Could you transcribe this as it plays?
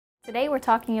Today we're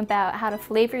talking about how to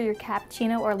flavor your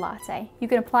cappuccino or latte. You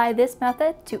can apply this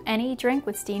method to any drink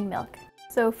with steamed milk.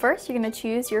 So first you're going to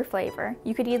choose your flavor.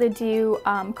 You could either do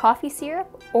coffee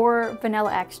syrup or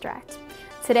vanilla extract.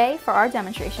 Today for our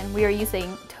demonstration we are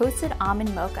using toasted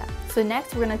almond mocha. So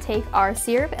next we're going to take our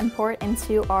syrup and pour it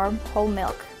into our whole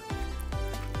milk.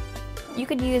 You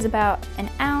could use about an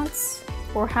ounce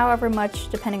or however much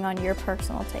depending on your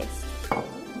personal taste.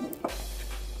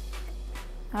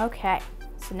 Okay.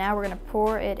 So now we're going to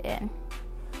pour it in.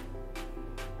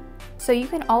 So you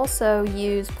can also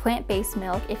use plant-based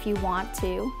milk if you want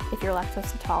to, if you're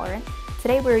lactose intolerant.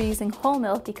 Today we're using whole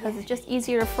milk because it's just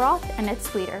easier to froth and it's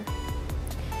sweeter.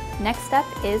 Next step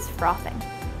is frothing.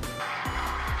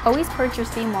 Always purge your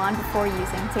steam wand before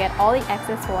using to get all the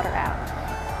excess water out.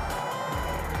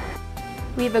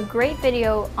 We have a great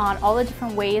video on all the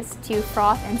different ways to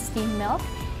froth and steam milk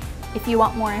if you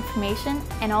want more information,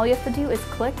 and all you have to do is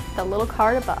click the little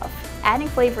card above. Adding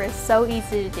flavor is so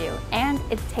easy to do, and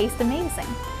it tastes amazing.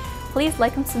 Please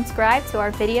like and subscribe to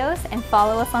our videos and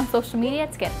follow us on social media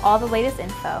to get all the latest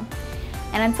info.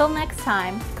 And until next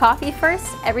time, coffee first,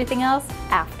 everything else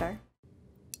after.